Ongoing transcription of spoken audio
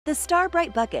The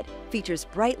StarBrite bucket features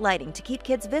bright lighting to keep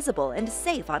kids visible and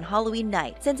safe on Halloween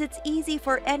night, since it's easy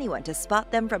for anyone to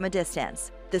spot them from a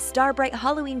distance. The StarBrite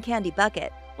Halloween candy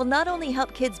bucket will not only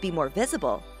help kids be more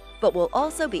visible, but will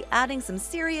also be adding some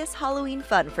serious Halloween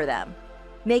fun for them,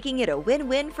 making it a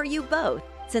win-win for you both,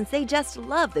 since they just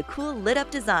love the cool lit-up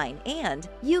design and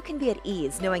you can be at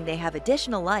ease knowing they have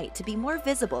additional light to be more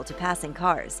visible to passing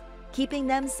cars, keeping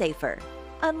them safer.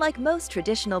 Unlike most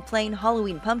traditional plain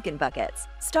Halloween pumpkin buckets,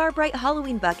 StarBrite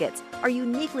Halloween buckets are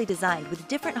uniquely designed with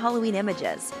different Halloween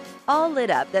images, all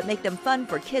lit up that make them fun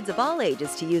for kids of all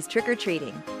ages to use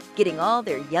trick-or-treating, getting all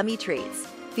their yummy treats,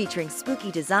 featuring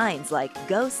spooky designs like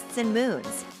ghosts and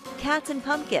moons, cats and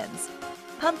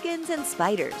pumpkins and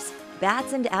spiders,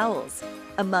 bats and owls,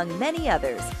 among many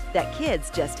others that kids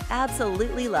just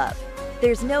absolutely love.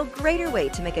 There's no greater way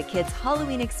to make a kid's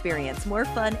Halloween experience more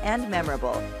fun and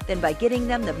memorable than by getting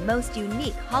them the most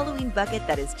unique Halloween bucket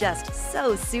that is just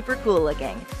so super cool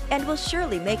looking and will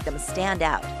surely make them stand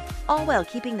out, all while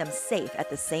keeping them safe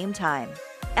at the same time.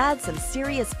 Add some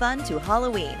serious fun to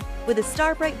Halloween with a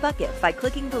StarBrite bucket by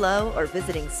clicking below or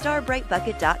visiting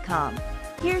starbritebucket.com.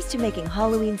 Here's to making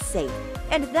Halloween safe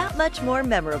and that much more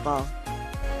memorable.